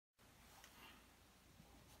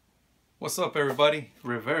What's up, everybody?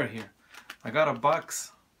 Rivera here. I got a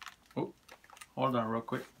box. Oh, hold on real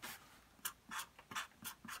quick.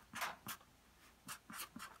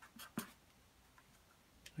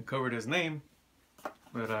 I covered his name,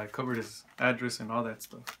 but I covered his address and all that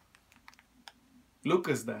stuff.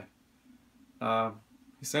 Luca's dad.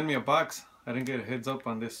 He sent me a box. I didn't get a heads up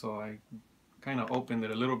on this, so I kind of opened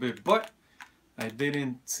it a little bit, but I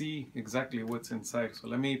didn't see exactly what's inside. So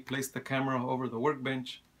let me place the camera over the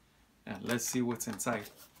workbench and let's see what's inside.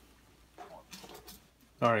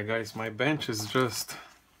 Alright guys, my bench is just,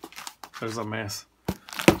 there's a mess.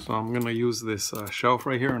 So I'm gonna use this shelf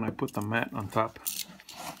right here and I put the mat on top.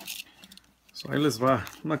 So ahí les va,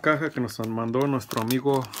 una caja que nos mandó nuestro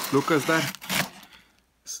amigo Lucas dad.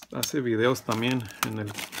 Hace videos también en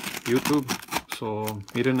el YouTube. So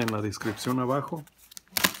miren en la descripción abajo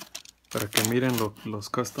para que miren los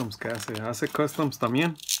customs que hace. Hace customs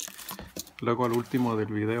también. Luego al último del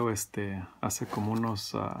video hace como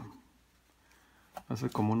unos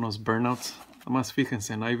burnouts. Nomás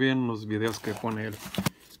fíjense, ahí ven los videos que pone él.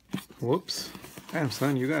 Whoops. Damn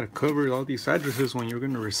son, you gotta cover all these addresses when you're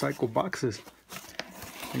gonna recycle boxes.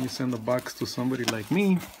 Then you send the box to somebody like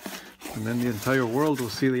me, and then the entire world will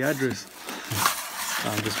see the address.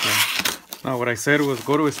 No, I'm just playing. Now what I said was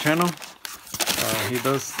go to his channel. He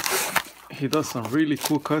does some really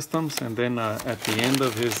cool customs, and then at the end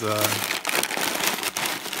of his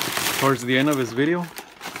towards the end of his video,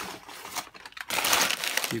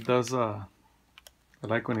 he does I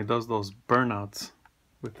like when he does those burnouts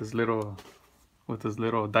with his little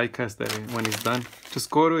die cast that when he's done. Just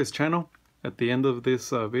go to his channel at the end of this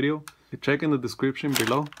video. Check in the description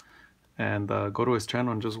below and go to his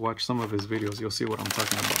channel and just watch some of his videos. You'll see what I'm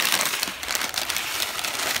talking about.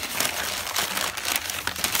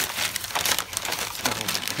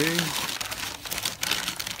 Okay.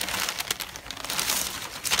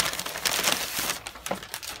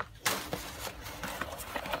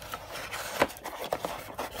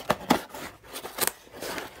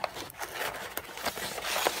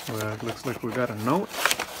 Well, it looks like we got a note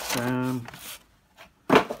and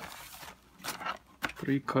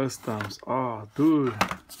 3 customs. Oh, dude.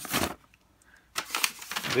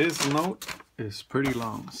 This note is pretty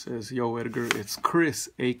long. It says, "Yo, Edgar, it's Chris,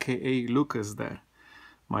 aka Luca's dad.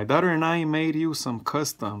 My daughter and I made you some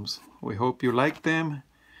customs. We hope you like them.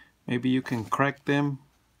 Maybe you can crack them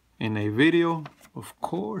in a video, of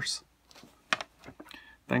course.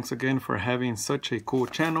 Thanks again for having such a cool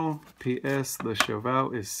channel. P.S. The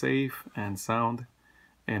Chevelle is safe and sound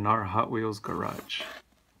in our Hot Wheels garage.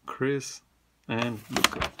 Chris and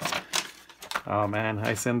Luca." Oh man,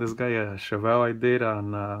 I sent this guy a Chevelle I did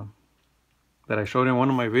on that I showed in one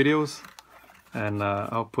of my videos, and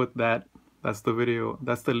I'll put that. That's the video.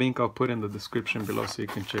 That's the link I'll put in the description below so you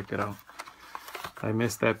can check it out. I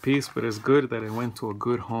missed that piece, but it's good that it went to a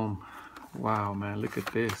good home. Wow, man, look at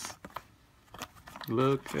this.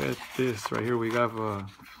 Look at this. Right here we have a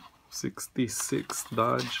 66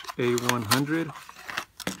 Dodge A100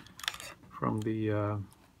 from the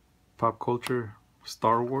Pop Culture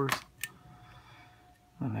Star Wars.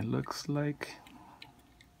 And it looks like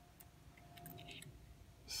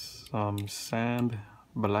some sand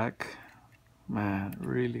black. Man,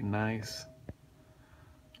 really nice.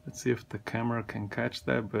 Let's see if the camera can catch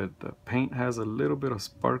that, but the paint has a little bit of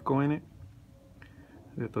sparkle in it.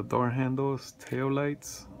 With the door handles, tail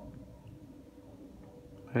lights,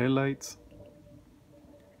 headlights.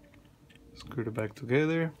 Screw it back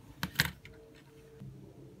together.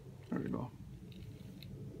 There we go.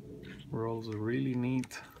 Rolls are really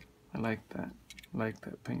neat. I like that. I like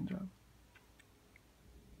that paint job.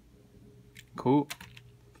 Cool.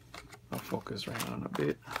 I'll focus right on a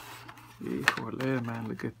bit. Híjole, man,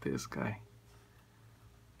 look at this guy.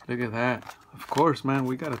 Look at that. Of course, man,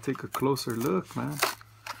 we gotta take a closer look, man.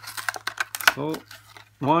 So,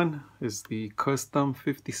 one is the custom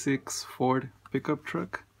 56 Ford pickup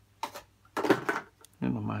truck.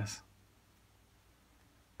 And nomás.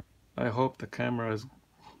 I hope the camera is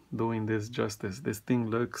doing this justice. This thing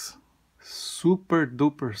looks super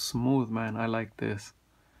duper smooth, man. I like this.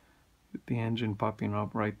 With the engine popping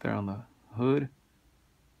up right there on the hood.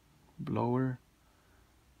 Blower.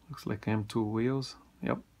 Looks like M2 wheels.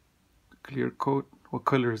 Yep. Clear coat. What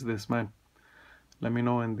color is this, man? Let me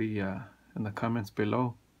know in the comments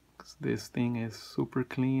below. 'Cause this thing is super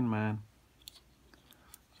clean, man.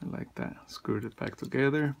 I like that. Screwed it back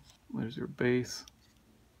together. There's your base.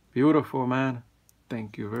 Beautiful, man.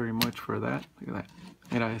 Thank you very much for that. Look at that.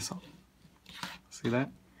 Mira eso. See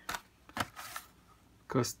that?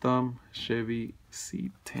 Custom Chevy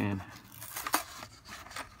C10.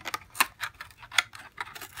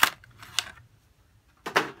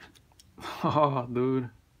 Oh, dude.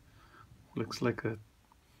 Looks like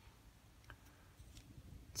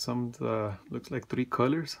looks like 3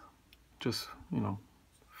 colors. Just, you know,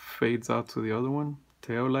 fades out to the other one.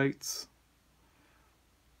 Tail lights.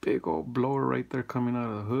 Big old blower right there coming out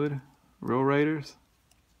of the hood. Rail riders.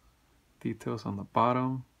 Details on the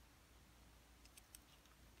bottom.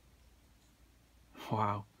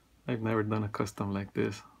 Wow. I've never done a custom like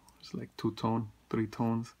this. It's like 2-tone, 3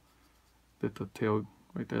 tones. Did the tail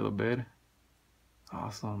right there, the bed.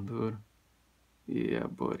 Awesome, dude. Yeah,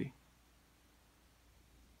 buddy.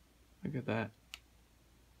 Look at that.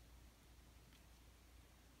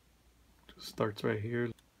 Just starts right here.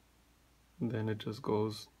 And then it just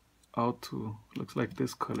goes out to, looks like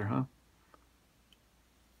this color, huh?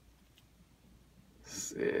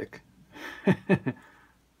 Sick.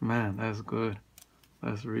 Man, that's good.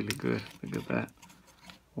 That's really good. Look at that.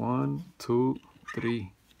 1, 2,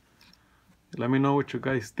 3. Let me know what you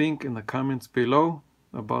guys think in the comments below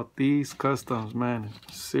about these customs, man.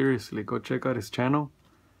 Seriously, go check out his channel.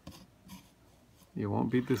 You won't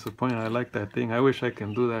be disappointed. I like that thing. I wish I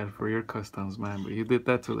can do that for your customs, man. But you did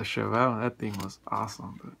that to the Chevelle. That thing was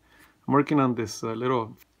awesome. But I'm working on this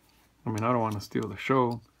little, I mean, I don't want to steal the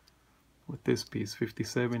show with this piece,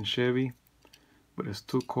 57 Chevy. But it's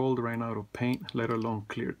too cold right now to paint, let alone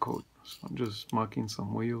clear coat. So I'm just smocking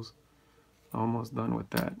some wheels. Almost done with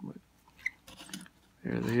that. But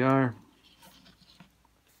there they are.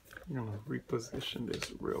 I'm gonna reposition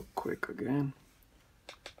this real quick again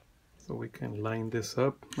so we can line this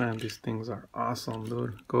up. Man, these things are awesome,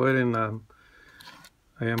 dude. Go ahead and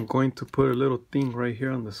I am going to put a little thing right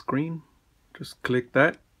here on the screen. Just click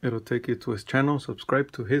that. It'll take you to his channel.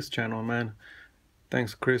 Subscribe to his channel, man.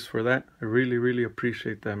 Thanks, Chris, for that. I really, really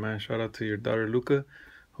appreciate that, man. Shout out to your daughter, Luca.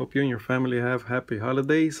 Hope you and your family have happy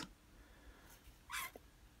holidays.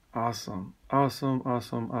 Awesome, awesome,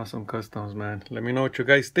 awesome, awesome customs, man. Let me know what you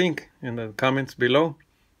guys think in the comments below.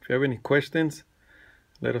 If you have any questions,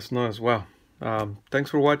 let us know as well. Thanks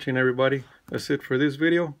for watching, everybody. That's it for this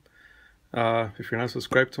video. If you're not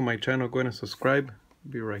subscribed to my channel, go ahead and subscribe.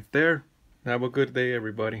 Be right there. Have a good day,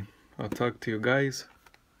 everybody. I'll talk to you guys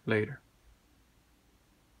later.